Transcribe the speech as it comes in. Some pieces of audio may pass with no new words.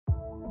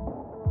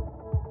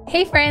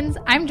Hey friends,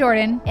 I'm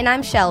Jordan. And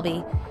I'm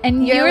Shelby.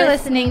 And you're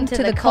listening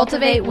to the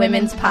Cultivate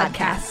Women's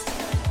Podcast.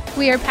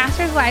 We are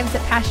pastors' wives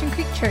at Passion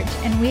Creek Church,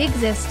 and we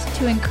exist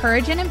to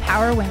encourage and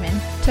empower women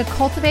to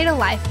cultivate a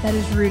life that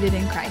is rooted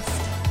in Christ.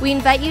 We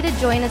invite you to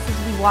join us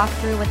as we walk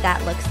through what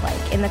that looks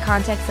like in the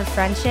context of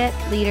friendship,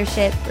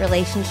 leadership,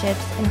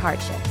 relationships, and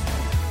hardships.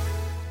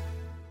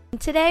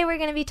 Today we're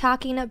going to be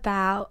talking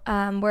about,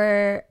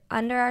 we're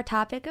under our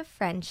topic of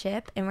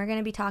friendship, and we're going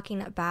to be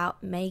talking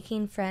about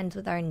making friends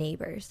with our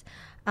neighbors.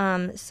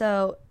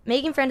 So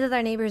making friends with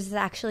our neighbors is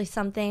actually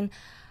something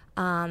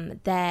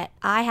that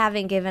I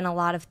haven't given a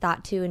lot of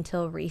thought to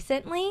until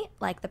recently,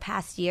 like the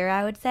past year,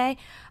 I would say.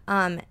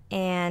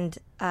 And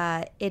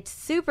it's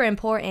super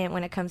important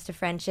when it comes to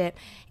friendship,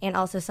 and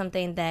also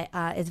something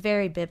that is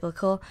very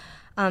biblical.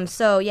 I'm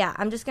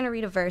just going to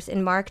read a verse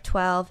in Mark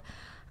 12,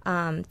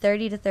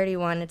 30 to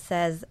 31. It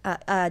says,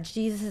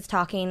 Jesus is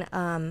talking,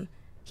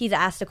 he's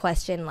asked a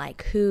question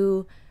like,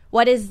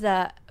 what is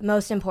the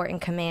most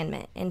important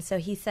commandment? And so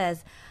he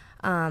says,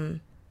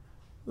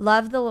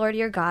 love the Lord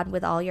your God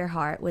with all your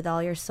heart, with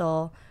all your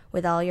soul,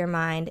 with all your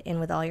mind,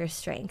 and with all your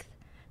strength.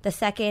 The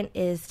second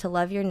is to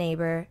love your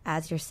neighbor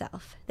as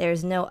yourself. There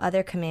is no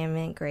other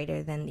commandment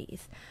greater than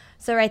these.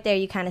 So right there,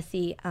 you kind of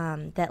see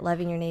that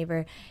loving your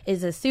neighbor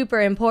is a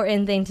super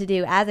important thing to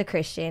do as a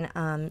Christian,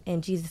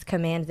 and Jesus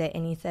commands it,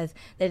 and he says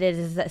that it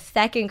is the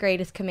second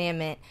greatest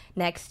commandment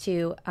next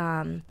to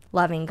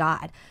loving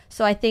God.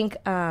 So I think,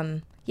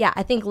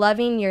 I think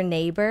loving your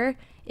neighbor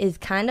is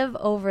kind of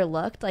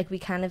overlooked. Like, we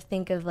kind of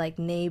think of like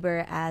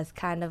neighbor as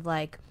kind of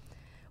like,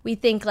 we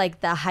think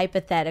like the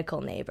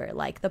hypothetical neighbor,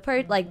 like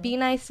like be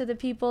nice to the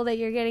people that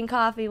you're getting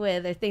coffee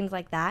with or things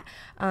like that.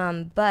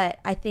 But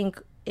I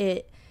think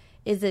it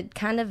is a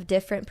kind of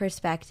different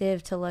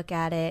perspective to look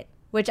at it,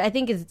 which I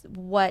think is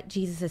what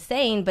Jesus is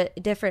saying, but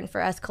different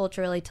for us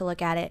culturally to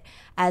look at it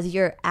as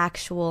your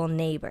actual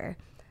neighbor.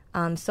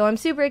 So I'm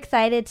super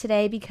excited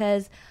today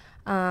because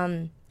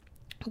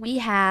we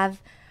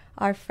have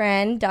our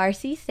friend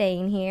Darcy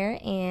Sane here,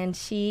 and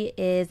she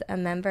is a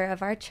member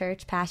of our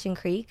church, Passion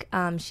Creek.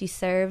 She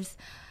serves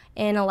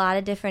in a lot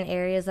of different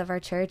areas of our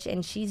church,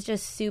 and she's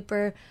just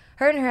her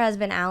and her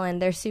husband, Alan,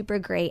 they're super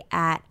great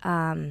at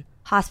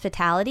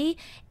hospitality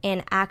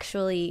and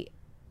actually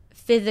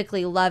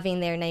physically loving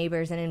their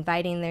neighbors and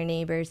inviting their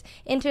neighbors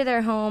into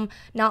their home.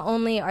 Not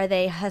only are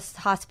they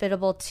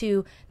hospitable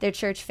to their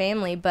church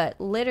family, but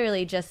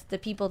literally just the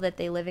people that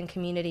they live in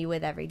community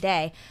with every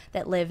day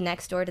that live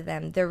next door to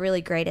them. They're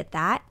really great at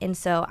that. And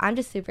so I'm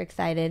just super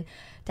excited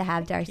to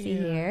have Darcy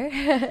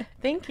here.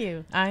 Thank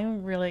you.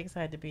 I'm really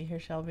excited to be here,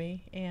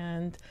 Shelby.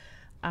 And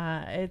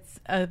it's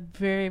a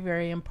very,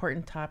 very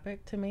important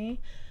topic to me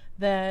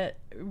that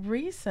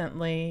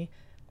recently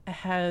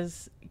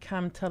has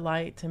come to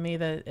light to me,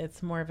 that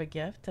it's more of a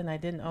gift, and I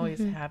didn't always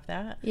have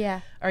that.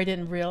 Yeah. Or I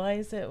didn't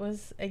realize it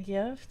was a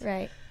gift.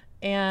 Right.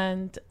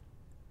 And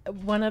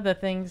one of the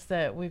things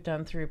that we've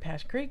done through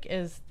Passion Creek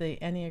is the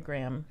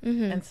Enneagram.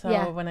 And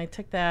so when I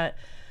took that,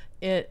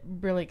 it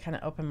really kind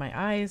of opened my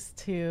eyes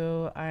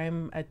to,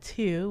 I'm a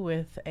 2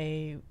 with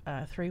a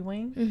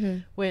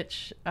 3-wing,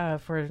 which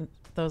for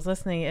those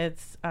listening,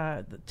 it's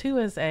 2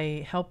 is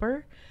a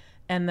helper,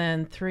 and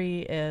then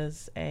 3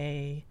 is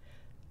a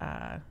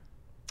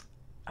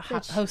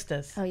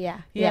hostess. Oh,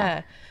 yeah.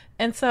 Yeah.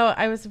 And so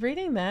I was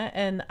reading that,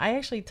 and I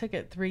actually took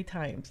it 3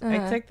 times.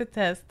 I took the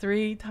test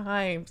 3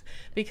 times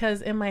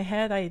because in my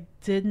head, I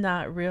did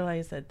not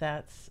realize that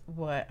that's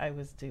what I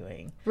was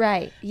doing.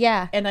 Right.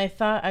 Yeah. And I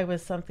thought I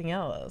was something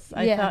else.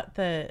 I thought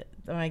that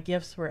my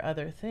gifts were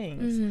other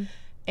things.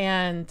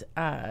 And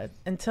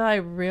until I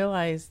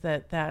realized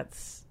that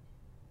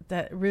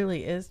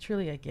really is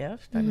truly a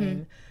gift. I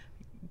mean,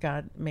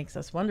 God makes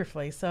us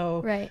wonderfully.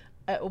 So right.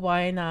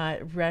 Why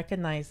not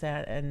recognize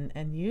that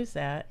and use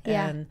that?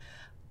 Yeah.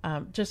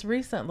 And just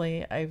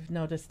recently, I've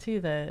noticed too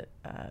that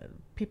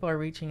people are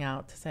reaching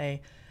out to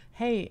say,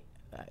 "Hey,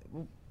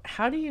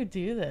 how do you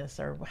do this?"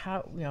 Or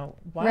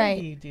why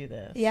do you do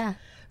this? Yeah.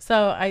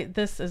 So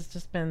this has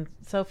just been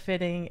so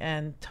fitting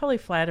and totally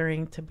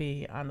flattering to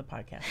be on the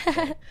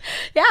podcast.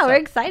 We're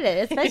excited,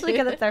 especially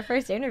because it's our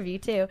first interview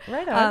too.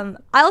 Right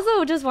on. I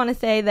also just want to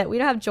say that we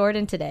don't have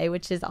Jordan today,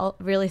 which is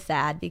really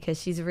sad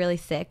because she's really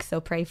sick. So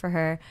pray for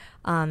her.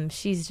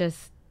 She's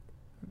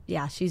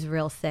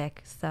real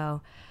sick.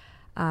 So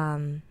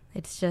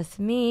it's just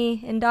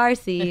me and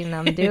Darcy, and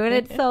I'm doing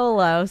it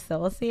solo, so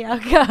we'll see how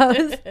it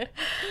goes.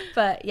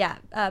 But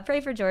pray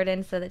for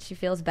Jordan so that she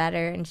feels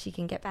better and she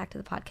can get back to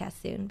the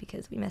podcast soon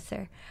because we miss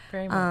her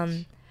very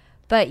much.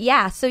 But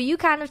so you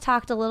kind of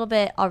talked a little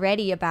bit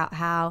already about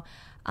how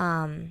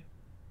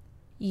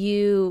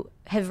you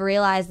have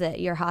realized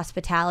that your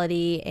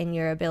hospitality and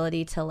your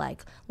ability to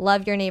like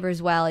love your neighbors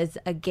well is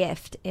a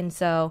gift, and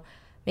so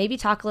maybe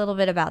talk a little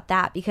bit about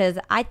that, because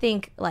I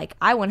think,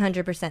 I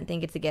 100%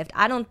 think it's a gift.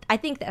 I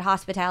think that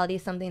hospitality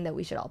is something that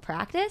we should all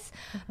practice,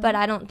 but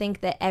I don't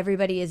think that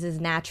everybody is as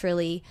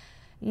naturally,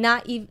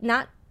 not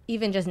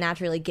even just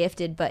naturally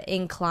gifted, but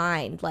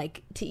inclined,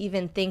 to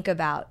even think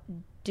about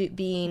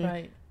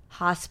being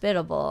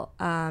hospitable.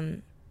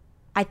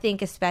 I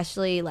think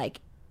especially like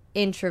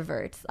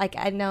introverts, like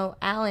I know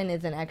Alan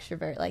is an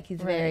extrovert, like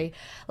he's very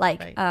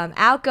like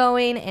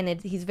outgoing,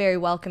 and he's very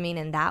welcoming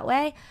in that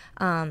way,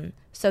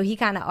 so he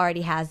kind of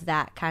already has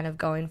that kind of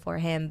going for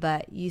him.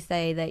 But you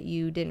say that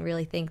you didn't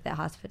really think that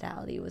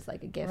hospitality was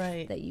like a gift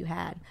that you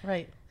had.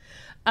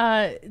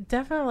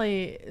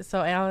 Definitely.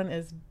 So Alan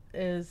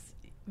is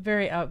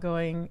very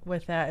outgoing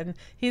with that, and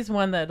he's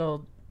one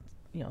that'll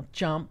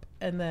jump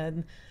and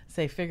then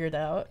say figured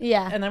out,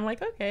 and I'm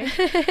like,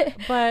 okay.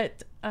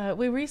 But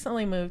we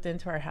recently moved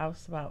into our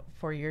house about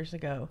 4 years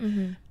ago,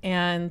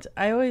 and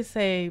I always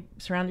say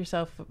surround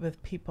yourself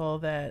with people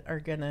that are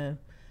gonna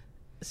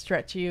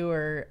stretch you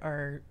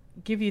or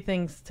give you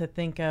things to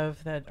think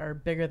of that are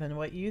bigger than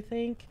what you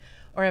think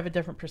or have a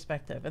different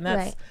perspective. And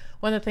that's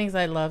one of the things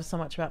I love so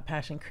much about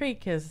Passion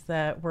Creek, is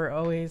that we're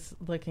always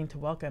looking to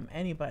welcome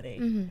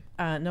anybody,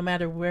 no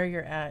matter where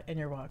you're at in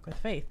your walk with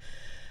faith.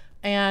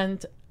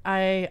 And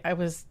I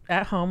was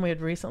at home. We had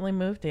recently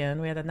moved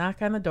in. We had a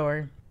knock on the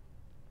door,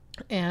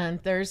 and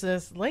there's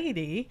this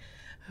lady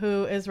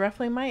who is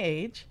roughly my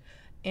age,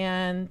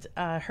 and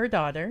her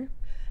daughter,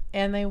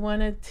 and they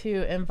wanted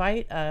to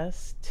invite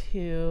us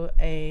to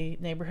a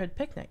neighborhood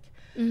picnic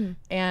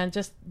and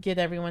just get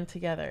everyone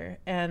together.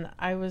 And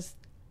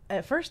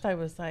at first I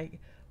was like,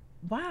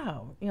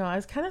 wow, I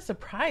was kind of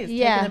surprised,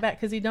 taken aback,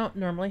 because you don't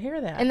normally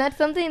hear that. And that's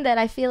something that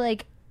I feel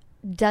like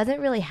doesn't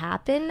really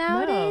happen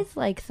nowadays.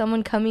 Like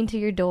someone coming to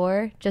your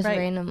door just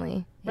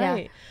randomly.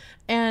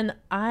 And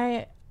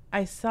I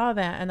saw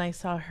that, and I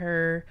saw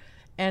her,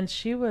 and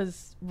she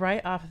was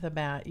right off the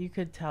bat, you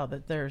could tell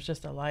that there's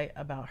just a light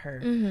about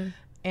her.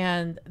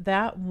 And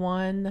that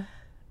one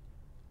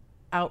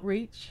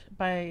outreach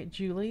by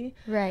Julie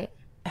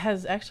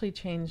has actually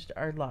changed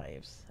our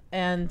lives,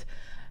 and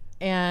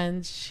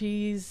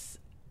she's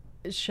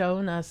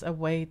shown us a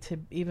way to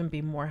even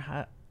be more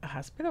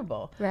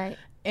hospitable.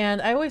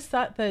 And I always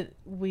thought that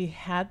we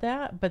had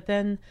that, but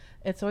then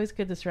it's always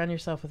good to surround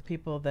yourself with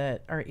people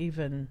that are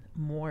even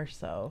more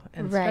so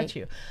and stretch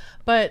you.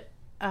 But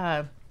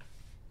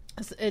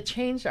it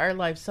changed our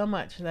lives so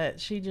much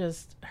that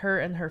her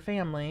and her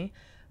family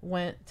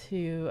went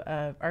to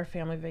our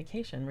family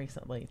vacation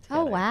recently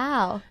together. Oh,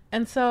 wow.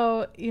 And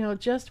so,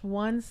 just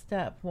one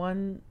step,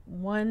 one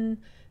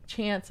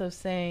chance of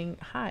saying,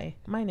 hi,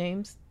 my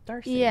name's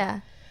Darcy.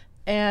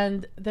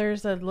 And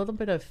there's a little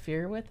bit of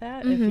fear with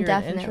that if you're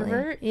an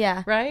introvert.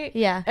 Right?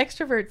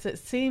 Extroverts, it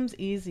seems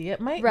easy. It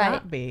might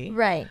not be.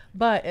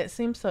 But it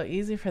seems so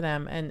easy for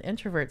them. And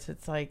introverts,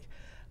 it's like,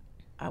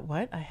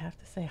 what? I have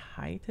to say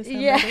hi to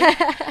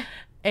somebody?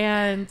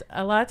 And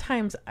a lot of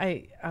times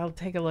I'll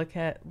take a look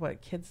at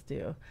what kids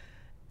do.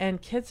 And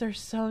kids are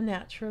so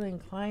naturally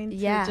inclined to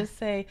just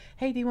say,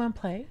 hey, do you want to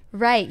play?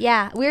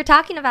 We were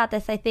talking about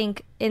this, I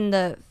think, in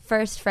the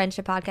first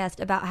friendship podcast,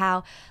 about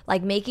how,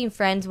 like, making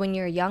friends when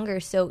you're younger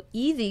is so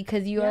easy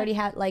because you already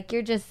have, like,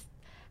 you're just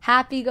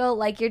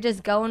you're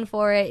just going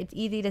for it. It's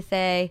easy to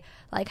say,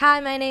 like, hi,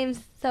 my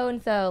name's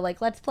so-and-so,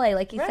 like, let's play,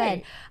 like you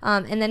said.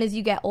 And then as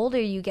you get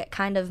older, you get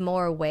kind of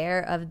more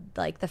aware of,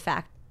 like, the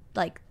fact,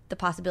 like, the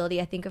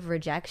possibility, I think, of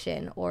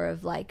rejection or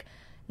of, like,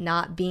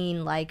 not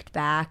being liked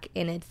back,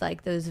 and it's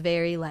like those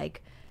very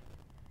like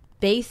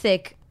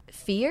basic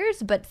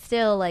fears, but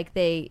still like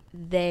they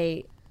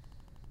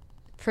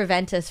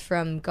prevent us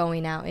from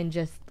going out and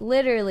just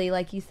literally,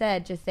 like you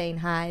said, just saying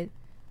hi,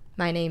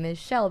 my name is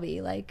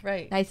Shelby, like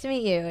nice to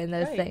meet you, and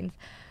those things.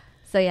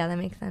 So that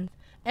makes sense.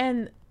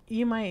 And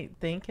you might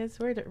think it's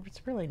weird,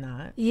 it's really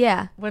not.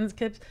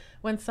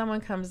 When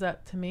someone comes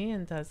up to me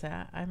and does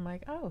that, I'm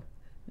like, oh,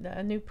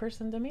 a new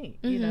person to meet,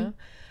 you know.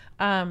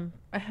 I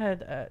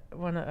had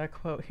a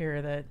quote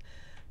here that,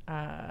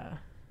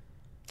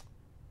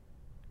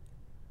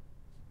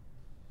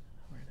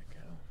 where'd it go?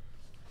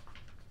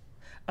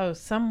 Oh,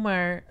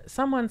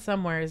 someone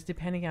somewhere is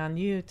depending on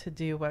you to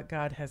do what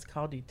God has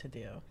called you to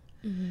do.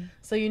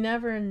 So you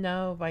never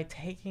know, by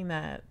taking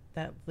that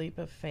leap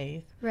of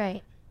faith,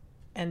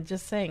 and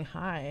just saying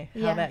hi,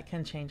 how that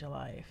can change a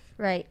life.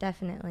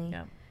 Definitely.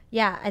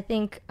 I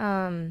think,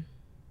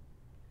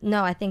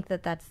 I think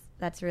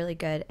that's really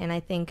good. And I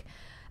think,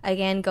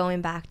 again,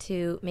 going back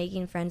to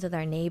making friends with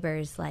our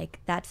neighbors, like,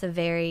 that's a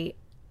very,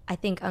 I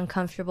think,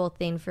 uncomfortable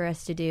thing for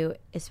us to do,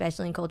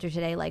 especially in culture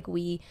today. Like,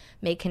 we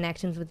make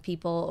connections with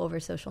people over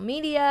social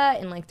media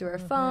and, like, through our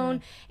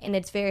phone, and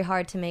it's very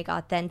hard to make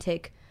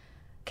authentic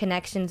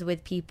connections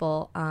with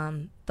people.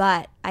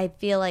 But I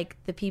feel like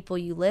the people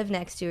you live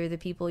next to are the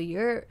people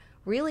you're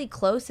really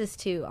closest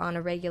to on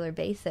a regular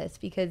basis,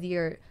 because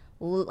you're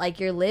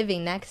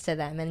living next to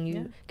them and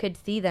you could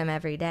see them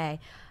every day.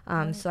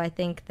 So I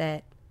think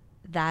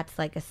that's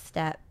like a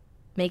step.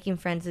 Making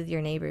friends with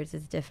your neighbors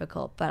is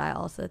difficult, but I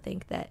also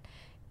think that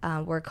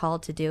we're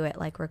called to do it.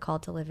 Like, we're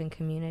called to live in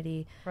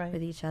community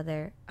with each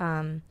other.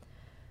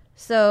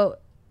 So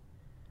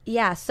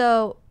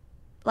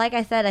like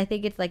I said, I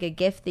think it's like a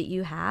gift that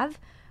you have.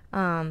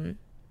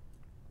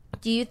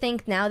 Do you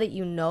think, now that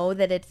you know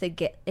that it's a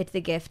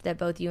gift that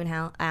both you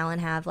and Alan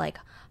have, like,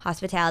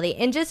 hospitality?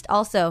 And just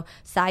also,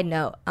 side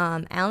note,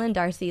 Alan and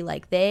Darcy,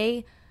 like,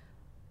 they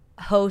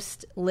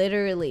host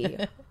literally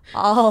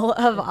all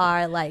of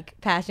our like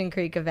Passion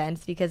Creek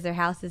events because their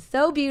house is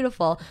so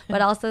beautiful,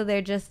 but also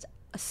they're just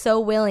so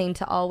willing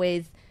to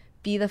always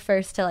be the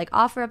first to like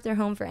offer up their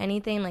home for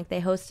anything. Like they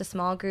host a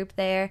small group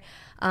there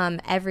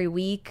every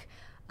week.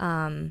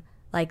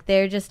 Like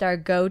they're just our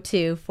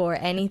go-to for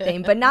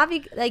anything, but not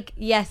like,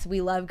 yes,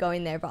 we love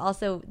going there, but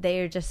also they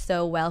are just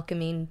so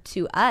welcoming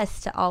to us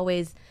to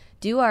always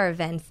do our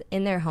events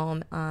in their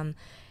home.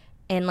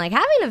 And like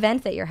having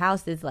events at your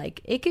house is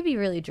like, it could be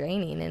really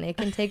draining and it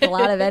can take a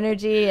lot of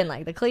energy and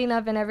like the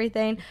cleanup and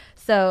everything.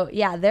 So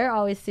yeah, they're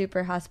always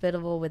super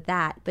hospitable with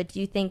that. But do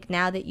you think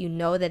now that you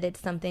know that it's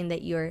something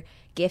that you're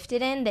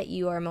gifted in, that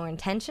you are more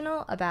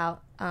intentional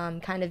about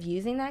kind of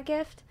using that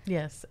gift?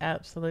 Yes,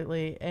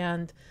 absolutely.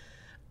 And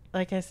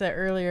like I said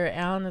earlier,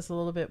 Alan is a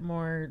little bit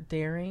more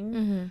daring.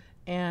 Mm-hmm.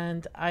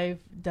 And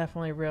I've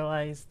definitely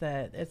realized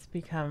that it's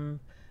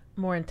become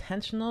more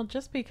intentional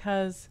just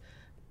because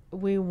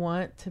we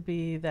want to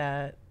be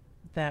that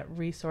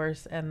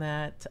resource and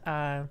that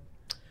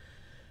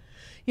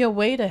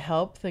way to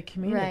help the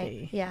community.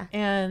 Right. Yeah.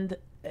 And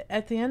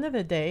at the end of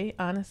the day,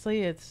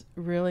 honestly, it's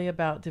really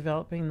about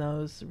developing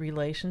those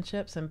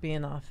relationships and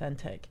being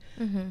authentic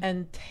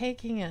and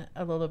taking it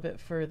a little bit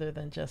further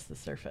than just the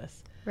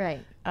surface.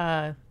 Right.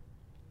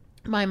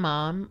 My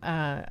mom,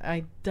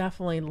 I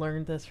definitely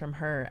learned this from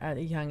her at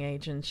a young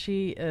age, and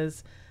she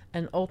is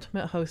an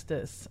ultimate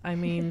hostess. I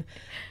mean,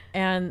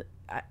 and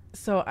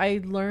so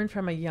I learned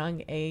from a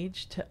young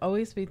age to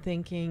always be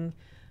thinking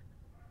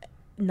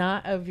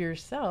not of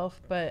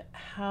yourself, but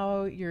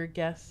how your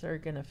guests are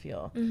going to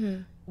feel.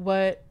 Mm-hmm.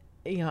 What,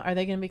 are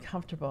they going to be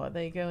comfortable? Are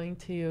they going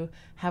to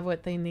have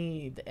what they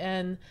need?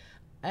 And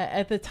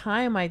at the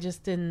time, I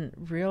just didn't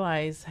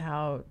realize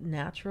how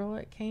natural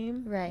it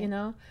came, right?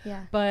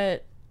 Yeah.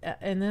 But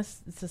in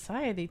this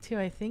society too,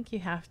 I think you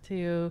have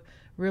to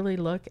really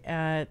look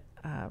at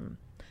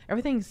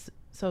everything's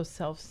so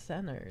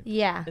self-centered.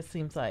 Yeah, it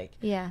seems like.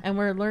 Yeah, and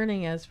we're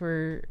learning as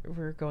we're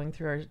going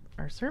through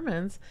our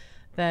sermons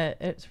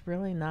that it's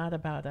really not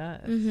about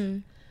us. Mm-hmm.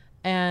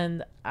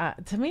 And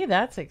to me,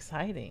 that's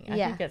exciting. I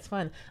think it's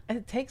fun.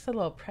 It takes a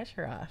little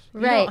pressure off.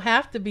 You don't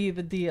have to be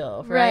the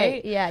deal,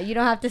 right? Yeah, you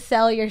don't have to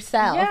sell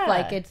yourself. Yeah.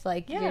 Like it's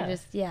like you're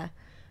just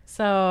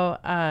So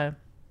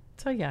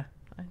yeah.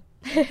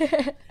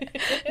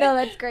 No,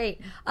 that's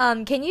great.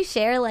 Can you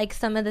share like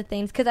some of the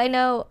things? Because I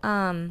know,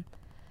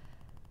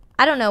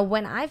 I don't know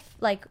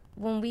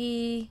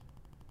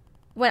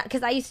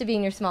because I used to be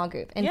in your small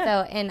group, and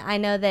and I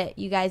know that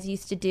you guys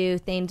used to do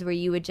things where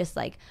you would just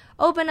like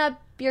open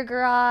up your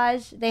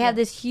garage. They have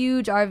this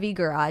huge RV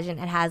garage, and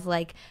it has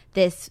like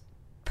this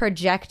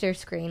projector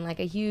screen, like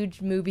a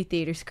huge movie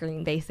theater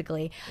screen,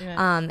 basically.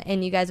 Yeah.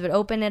 And you guys would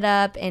open it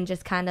up and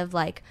just kind of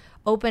like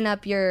open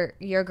up your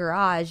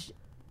garage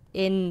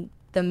in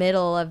the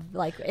middle of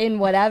like in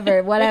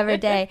whatever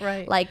day.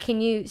 Right. Like,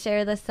 can you share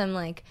with us some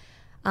like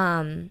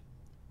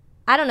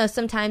I don't know,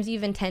 sometimes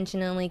you've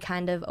intentionally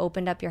kind of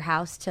opened up your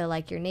house to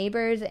like your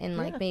neighbors and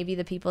like maybe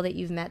the people that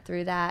you've met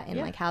through that and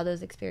like how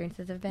those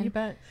experiences have been? You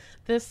bet.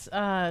 This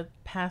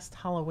past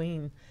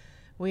Halloween,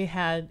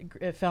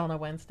 it fell on a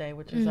Wednesday,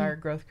 which is our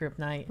growth group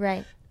night.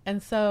 Right.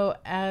 And so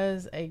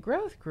as a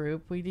growth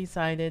group, we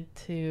decided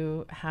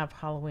to have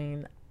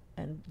Halloween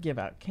and give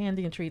out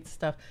candy and treats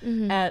stuff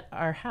at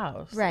our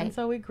house. Right. And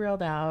so we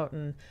grilled out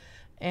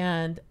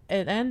and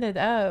it ended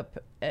up,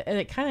 and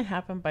it kind of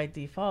happened by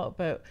default,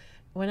 but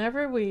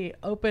whenever we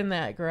open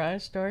that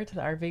garage door to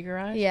the RV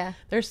garage,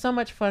 there's so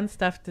much fun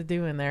stuff to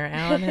do in there.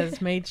 Alan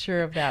has made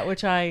sure of that,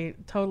 which I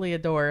totally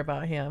adore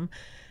about him.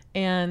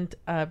 And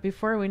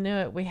before we knew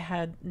it, we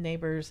had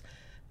neighbors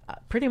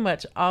pretty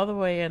much all the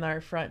way in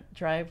our front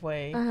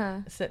driveway,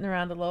 sitting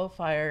around a little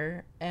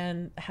fire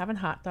and having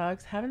hot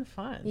dogs, having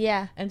fun.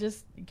 Yeah. And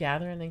just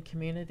gathering in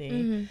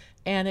community.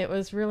 And it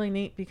was really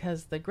neat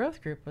because the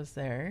growth group was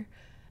there.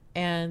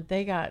 And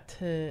they got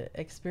to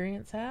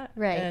experience that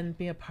and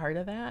be a part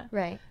of that.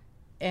 Right.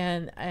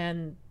 And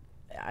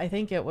I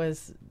think it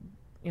was,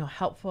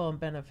 helpful and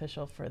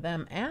beneficial for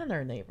them and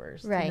our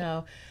neighbors to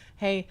know,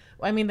 hey,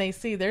 I mean, they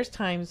see there's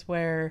times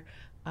where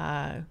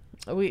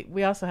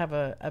we also have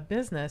a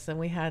business, and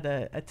we had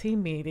a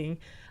team meeting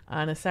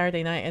on a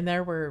Saturday night, and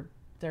there were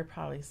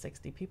probably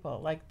 60 people,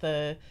 like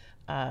the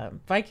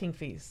Viking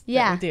feast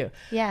that we do.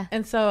 Yeah.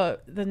 And so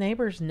the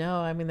neighbors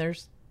know, I mean,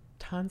 there's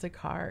tons of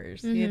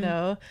cars,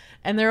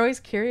 and they're always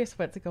curious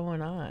what's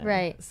going on.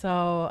 Right.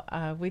 So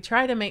we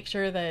try to make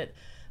sure that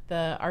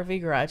the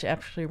RV garage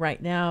actually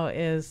right now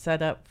is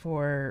set up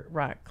for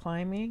rock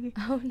climbing.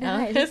 Oh,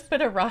 nice. Just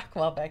put a rock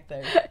wall back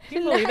there.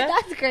 Can you believe that?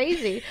 That's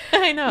crazy.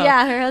 I know.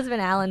 Yeah, her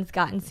husband Alan's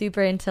gotten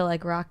super into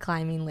like rock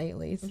climbing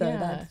lately,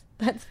 so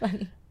that's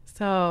funny.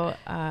 So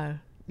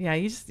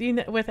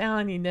with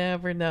Alan, you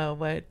never know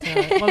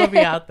what'll be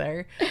out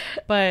there,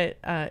 but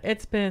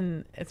it's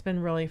been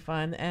really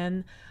fun,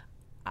 and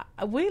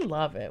we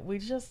love it. We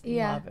just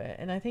love it,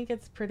 and I think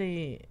it's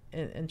pretty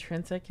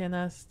intrinsic in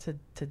us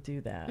to do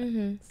that.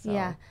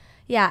 So.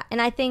 Yeah, and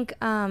I think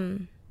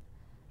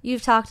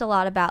you've talked a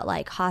lot about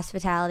like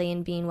hospitality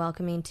and being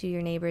welcoming to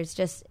your neighbors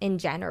just in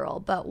general,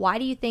 but why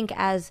do you think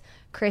as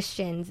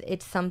Christians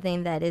it's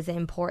something that is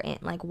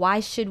important? Like, why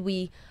should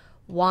we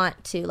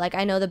want to, like,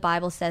 I know the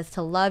Bible says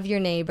to love your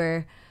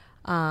neighbor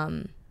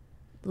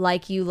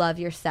like you love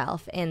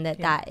yourself, and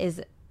that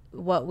is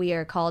what we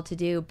are called to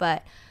do,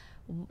 but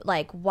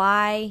like,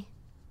 why,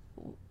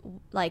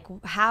 like,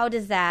 how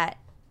does that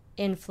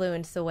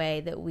influence the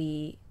way that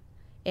we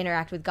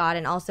interact with God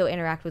and also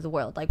interact with the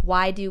world? Like,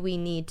 why do we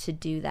need to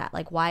do that?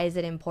 Like, why is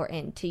it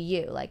important to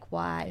you? Like,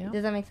 why?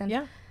 Does that make sense?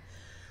 Yeah.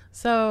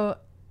 So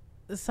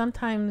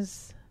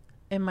sometimes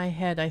in my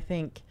head, I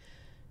think,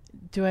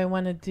 do I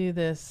want to do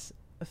this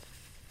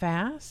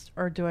fast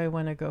or do I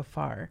want to go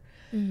far?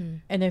 Mm-hmm.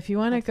 And if you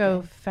want to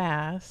go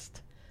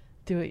fast,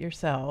 do it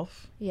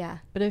yourself. Yeah.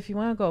 But if you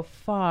want to go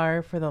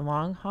far for the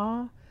long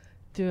haul,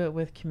 do it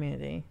with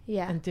community.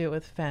 Yeah. And do it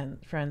with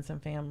friends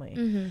and family.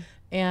 Mm-hmm.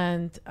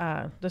 And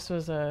this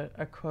was a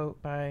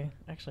quote by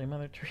actually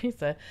Mother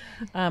Teresa.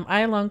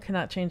 I alone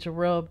cannot change the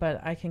world,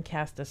 but I can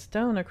cast a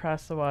stone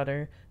across the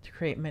water to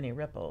create many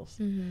ripples.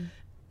 Mm-hmm.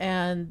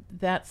 And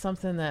that's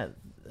something that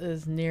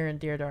is near and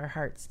dear to our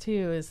hearts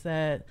too, is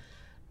that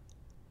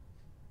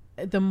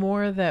the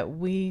more that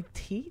we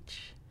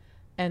teach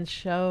and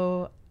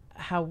show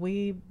how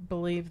we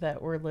believe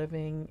that we're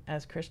living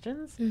as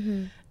Christians,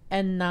 mm-hmm.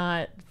 and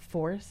not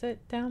force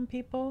it down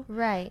people,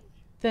 right,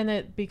 then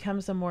it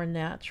becomes a more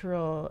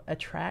natural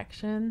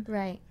attraction,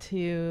 right,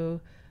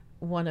 to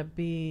want to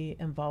be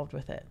involved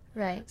with it.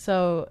 Right.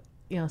 So,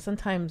 you know,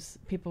 sometimes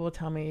people will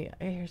tell me,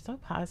 hey, you're so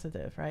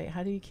positive, right?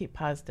 How do you keep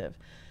positive?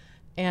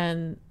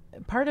 And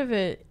part of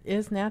it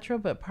is natural,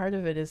 but part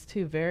of it is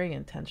too very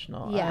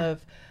intentional. Yeah.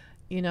 Of,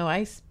 you know,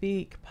 I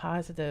speak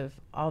positive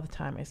all the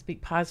time. I speak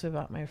positive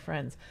about my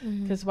friends,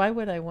 because why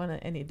would I want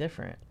it any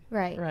different?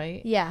 Right.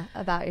 Right. Yeah.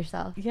 About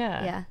yourself.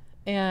 Yeah. Yeah.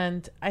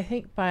 And I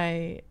think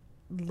by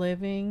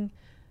living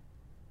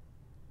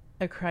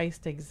a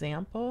Christ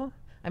example,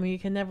 I mean, you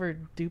can never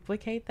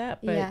duplicate that,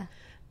 but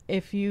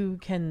if you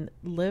can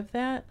live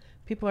that,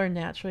 people are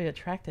naturally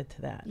attracted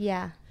to that.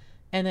 Yeah.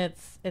 And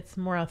it's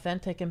more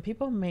authentic, and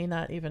people may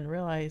not even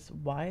realize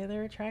why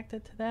they're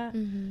attracted to that,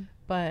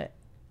 but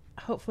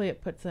hopefully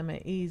it puts them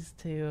at ease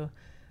to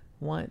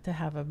want to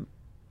have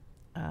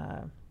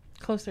a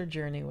closer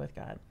journey with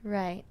God.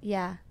 Right.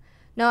 Yeah.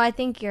 No, I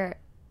think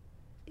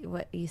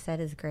what you said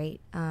is great.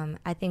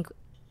 I think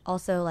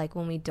also, like,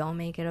 when we don't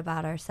make it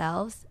about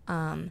ourselves,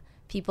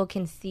 people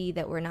can see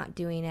that we're not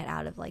doing it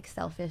out of like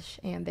selfish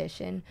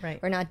ambition. Right.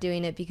 We're not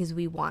doing it because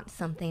we want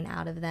something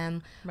out of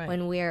them. Right.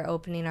 When we're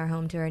opening our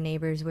home to our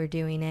neighbors, we're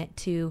doing it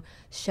to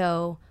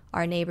show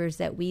our neighbors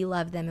that we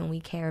love them and we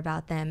care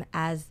about them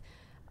as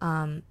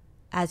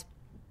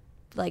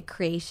like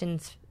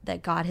creations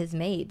that God has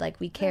made. Like,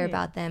 we care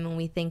about them and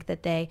we think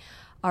that they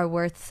are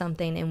worth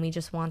something and we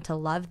just want to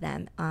love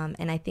them.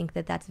 And I think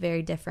that that's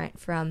very different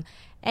from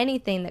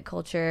anything that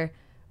culture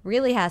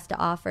really has to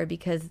offer,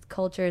 because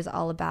culture is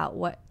all about,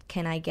 what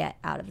can I get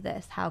out of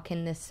this? How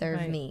can this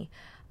serve me?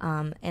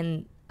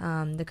 And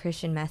the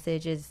Christian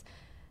message is,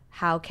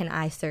 how can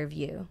I serve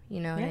you?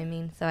 You know what I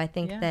mean? So I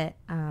think that,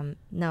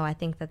 I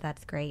think that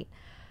that's great.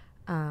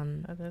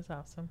 That is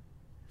awesome.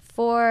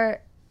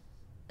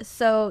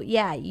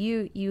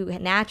 You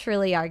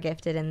naturally are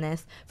gifted in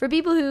this. For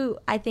people who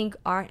I think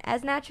aren't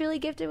as naturally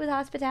gifted with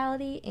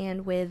hospitality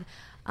and with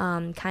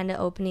kind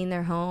of opening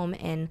their home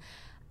and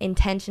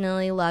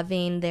intentionally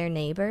loving their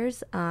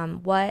neighbors,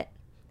 what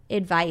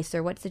advice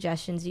or what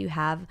suggestions do you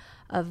have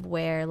of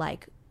where,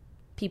 like,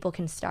 people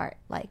can start?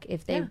 Like,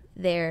 if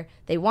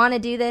they want to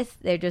do this,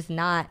 they're just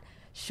not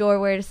sure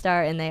where to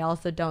start, and they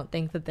also don't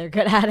think that they're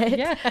good at it.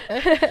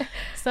 Yeah.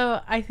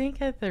 So I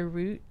think at the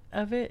root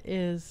of it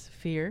is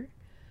fear.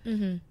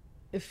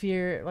 Mm-hmm.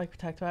 Fear, like we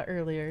talked about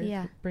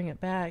earlier, bring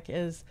it back,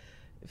 is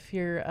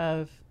fear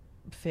of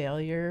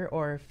failure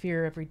or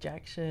fear of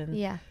rejection.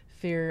 Yeah.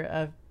 Fear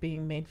of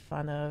being made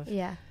fun of.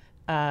 Yeah.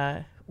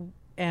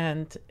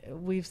 And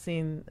we've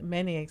seen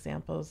many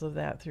examples of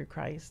that through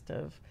Christ,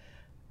 of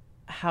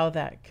how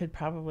that could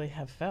probably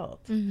have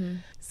felt. Mm-hmm.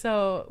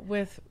 So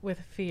with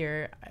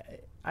fear,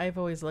 I've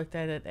always looked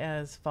at it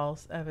as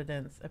false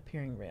evidence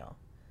appearing real.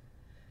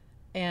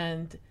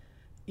 And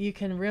you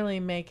can really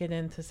make it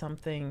into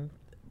something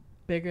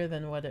bigger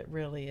than what it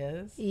really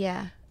is.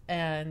 Yeah.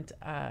 And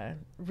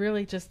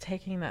really just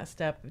taking that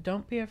step.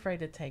 Don't be afraid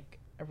to take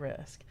a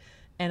risk.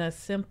 And a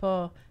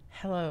simple,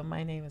 hello,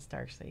 my name is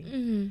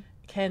Darcy,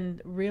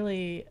 can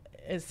really,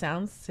 it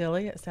sounds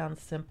silly, it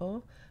sounds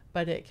simple,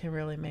 but it can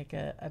really make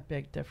a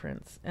big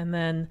difference. And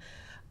then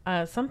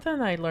something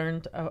I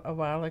learned a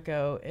while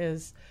ago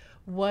is,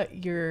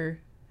 what you're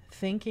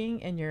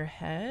thinking in your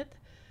head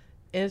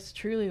is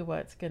truly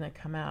what's going to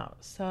come out.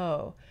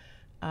 So,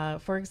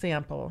 for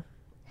example,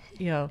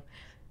 you know,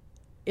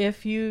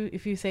 if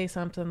you say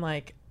something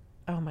like,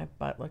 oh, my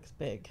butt looks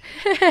big,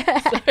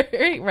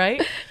 sorry,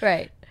 right?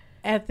 Right.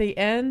 At the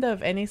end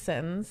of any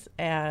sentence,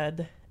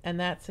 add, and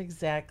that's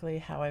exactly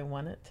how I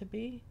want it to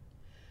be.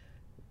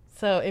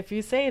 So if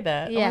you say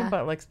that, Yeah. oh, my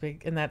butt looks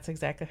big, and that's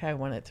exactly how I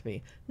want it to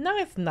be. No,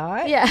 it's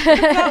not. Yeah.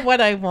 It's not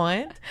what I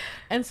want.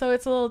 And so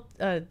it's a little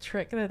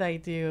trick that I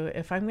do.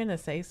 If I'm going to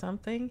say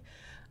something,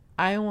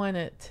 I want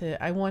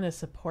to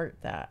support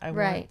that. I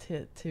Right.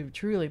 want to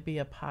truly be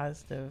a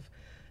positive,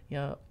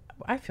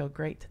 I feel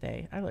great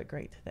today. I look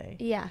great today.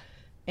 Yeah.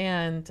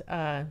 And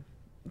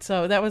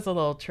so that was a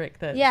little trick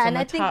that Yeah, and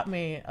someone I think taught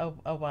me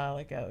a while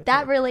ago.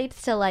 that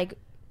relates to like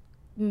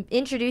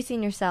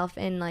introducing yourself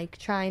and like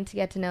trying to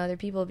get to know other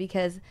people,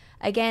 because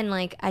again,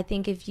 like I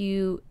think if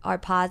you are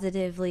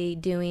positively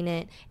doing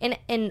it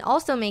and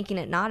also making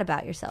it not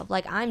about yourself,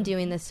 like I'm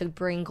doing this to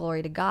bring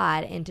glory to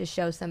God and to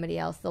show somebody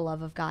else the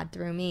love of God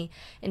through me,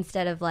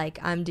 instead of like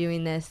I'm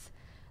doing this,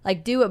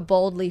 like do it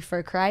boldly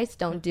for Christ,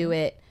 don't do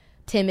it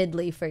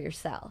timidly for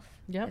yourself.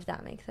 Yep. If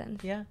that makes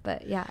sense. Yeah.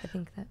 But yeah, I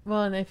think that.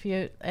 Well, and if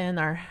you, in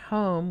our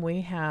home,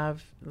 we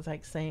have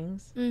like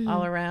sayings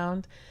all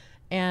around,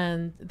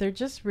 and they're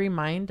just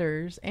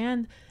reminders,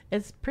 and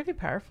it's pretty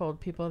powerful.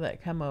 People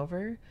that come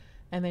over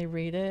and they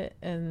read it,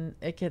 and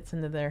it gets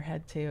into their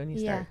head too, and you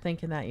start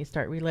thinking that, you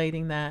start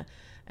relating that,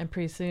 and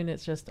pretty soon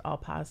it's just all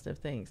positive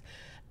things.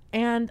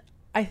 And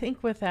I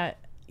think with that,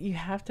 you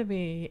have to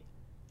be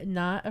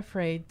not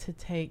afraid to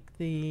take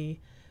the,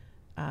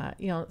 I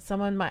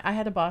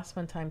had a boss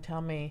one time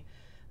tell me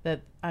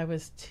that I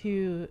was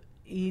too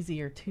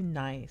easy or too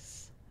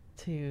nice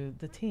to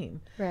the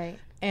team. Right.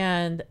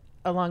 And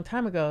a long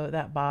time ago,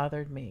 that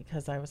bothered me,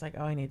 because I was like,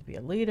 oh, I need to be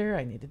a leader.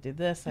 I need to do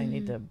this. I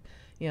need to,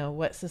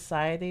 what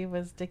society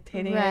was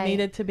dictating I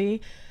needed to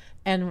be.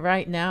 And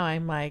right now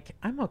I'm like,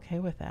 I'm okay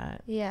with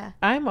that. Yeah.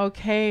 I'm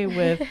okay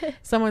with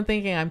someone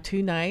thinking I'm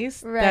too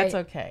nice. Right. That's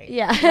okay.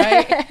 Yeah.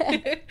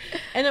 Right.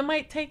 And it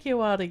might take you a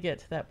while to get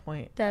to that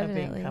point of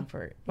being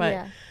comfort.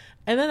 But,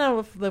 and then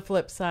on the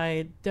flip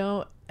side,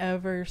 don't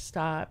ever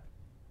stop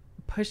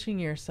pushing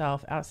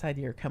yourself outside of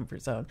your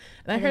comfort zone.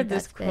 And I heard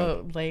this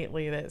quote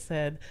lately that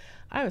said,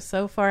 I was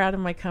so far out of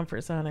my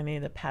comfort zone, I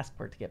needed a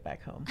passport to get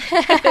back home.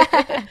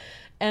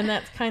 And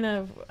that's kind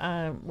of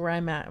where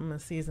I'm at in the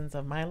seasons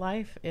of my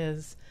life,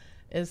 is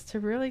to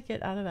really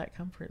get out of that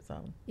comfort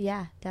zone.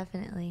 Yeah,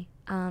 definitely.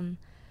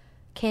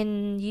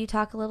 Can you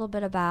talk a little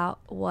bit about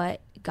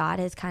what God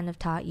has kind of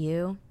taught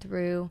you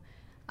through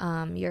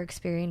your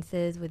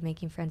experiences with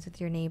making friends with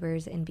your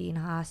neighbors and being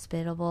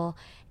hospitable,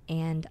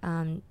 and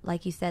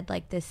like you said,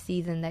 like this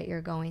season that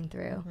you're going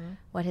through?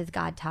 What has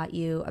God taught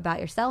you about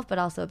yourself, but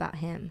also about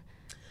him?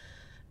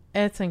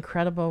 It's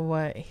incredible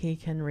what he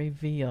can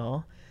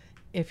reveal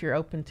if you're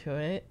open to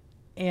it,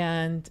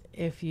 and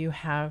if you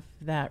have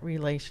that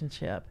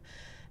relationship.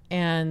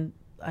 And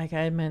like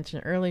I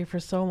mentioned earlier, for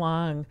so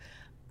long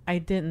I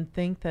didn't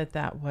think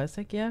that was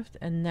a gift,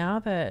 and now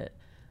that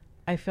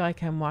I feel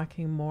like I'm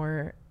walking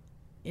more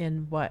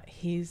in what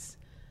he's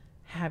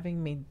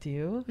having me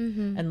do,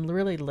 and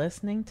really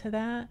listening to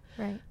that,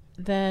 right,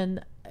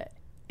 then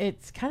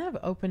it's kind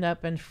of opened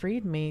up and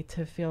freed me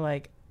to feel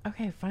like,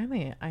 okay,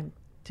 finally I'm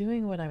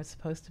doing what I was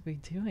supposed to be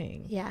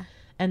doing. Yeah.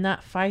 And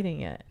not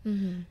fighting it.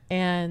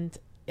 And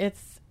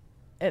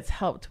it's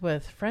helped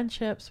with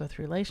friendships, with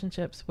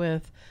relationships,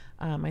 with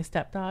my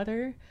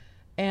stepdaughter.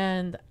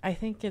 And I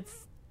think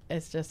it's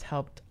just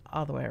helped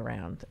all the way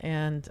around.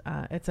 And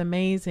it's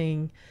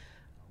amazing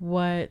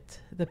what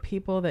the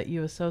people that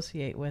you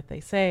associate with,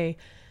 they say,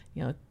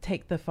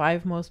 take the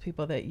 5 most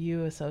people that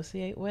you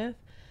associate with,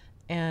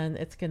 and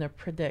it's going to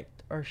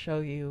predict or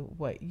show you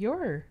what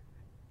your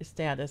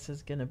status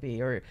is going to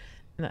be, or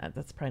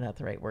that's probably not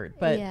the right word,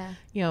 but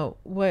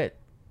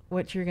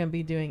what you're going to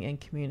be doing in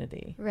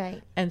community.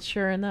 Right. And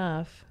sure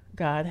enough,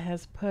 God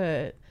has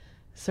put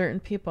certain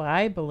people,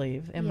 I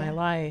believe, in my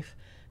life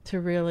to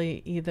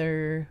really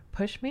either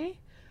push me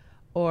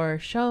or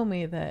show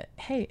me that,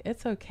 hey,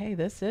 it's okay.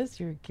 This is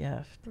your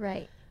gift.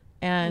 Right.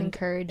 And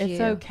encourage you. It's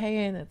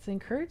okay. And it's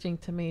encouraging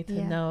to me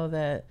to know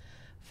that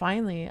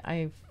finally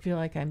I feel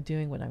like I'm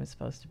doing what I'm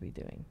supposed to be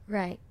doing.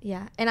 Right.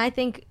 Yeah. And I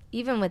think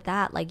even with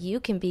that, like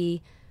you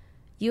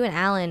and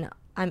Alan,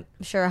 I'm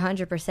sure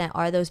 100%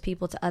 are those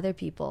people to other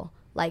people.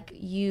 Like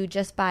you,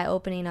 just by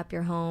opening up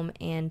your home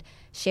and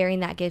sharing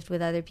that gift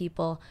with other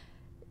people,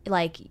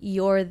 like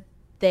you're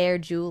their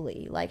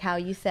Julie, like how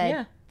you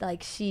said,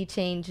 like she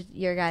changed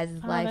your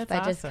guys' life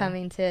by just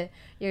coming to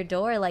your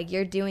door. Like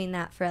you're doing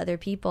that for other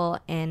people.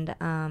 And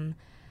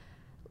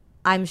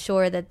I'm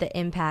sure that the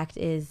impact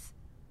is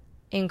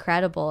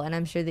incredible, and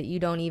I'm sure that you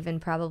don't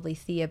even probably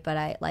see it, but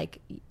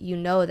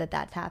that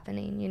that's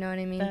happening, you know what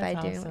I mean? That's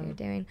by doing what you're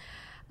doing.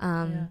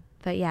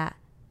 But yeah,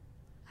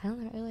 I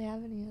don't really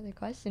have any other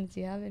questions. Do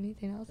you have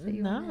anything else that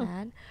you want to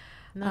add?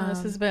 No,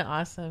 this has been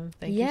awesome.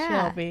 Thank you,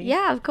 Shelby.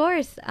 Yeah, of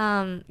course.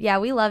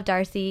 We love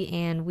Darcy,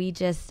 and we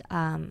just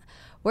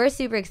we're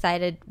super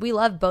excited. We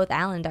love both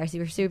Alan and Darcy.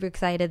 We're super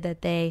excited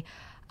that they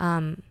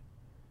are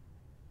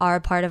a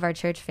part of our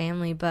church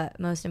family, but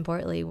most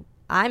importantly,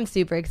 I'm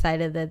super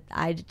excited that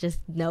I just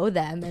know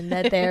them and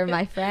that they're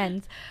my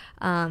friends,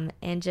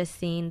 and just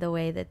seeing the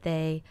way that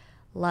they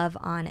love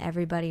on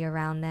everybody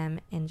around them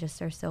and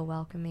just are so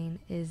welcoming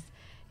is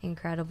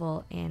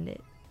incredible. And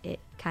it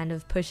kind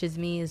of pushes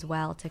me as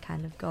well to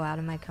kind of go out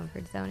of my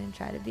comfort zone and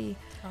try to be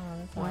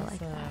more like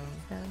that.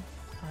 So.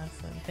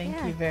 Awesome.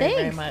 Thank you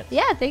very much.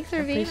 Yeah, thanks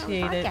for being on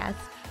the podcast.